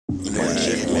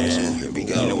man. Here we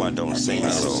go. You know I don't sing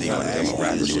so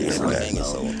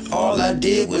all I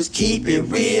did was keep it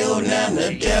real. Now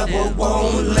the devil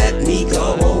won't let me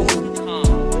go.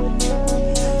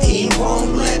 He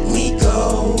won't let me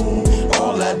go.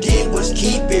 All I did was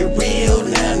keep it real.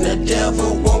 Now the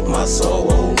devil want my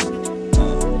soul.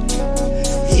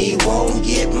 He won't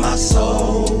get my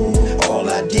soul. All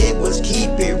I did was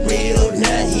keep it real.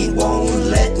 Now he won't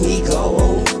let me go.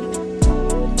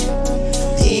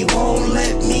 He won't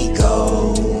let me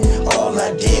go. All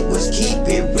I did was keep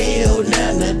it real.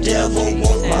 Now the devil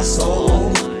want my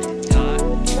soul.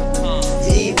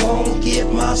 He won't get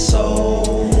my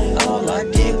soul. All I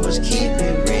did was keep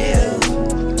it real.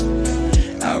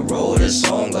 I wrote a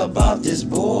song about this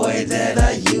boy that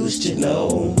I used to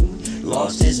know.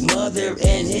 Lost his mother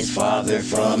and his father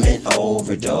from an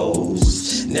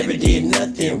overdose. Never did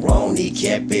nothing wrong, he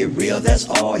kept it real, that's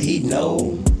all he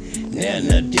know. Now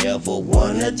the devil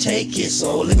wanna take his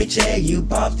soul. Let me tell you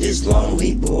about this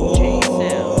lonely boy.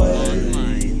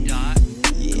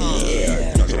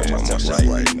 Yeah, that's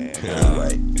right, man.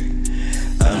 Alright.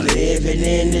 I'm living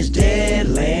in this dead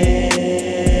land.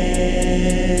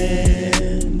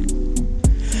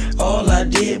 All I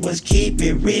did was keep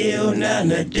it real. Now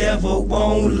the devil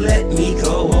won't let me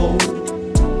go.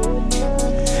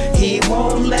 He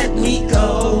won't let me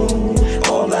go.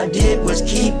 All I did was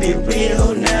keep it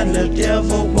real. Now the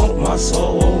devil want my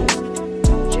soul.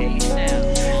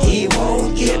 He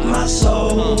won't get my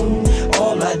soul.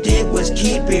 All I did was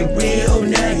keep it real.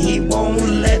 Now he won't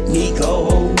let me go.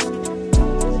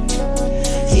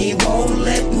 He won't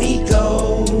let me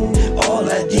go. All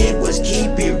I did was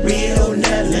keep it real.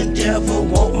 Now the devil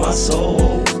want my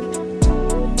soul.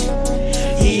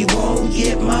 He won't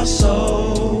get my soul.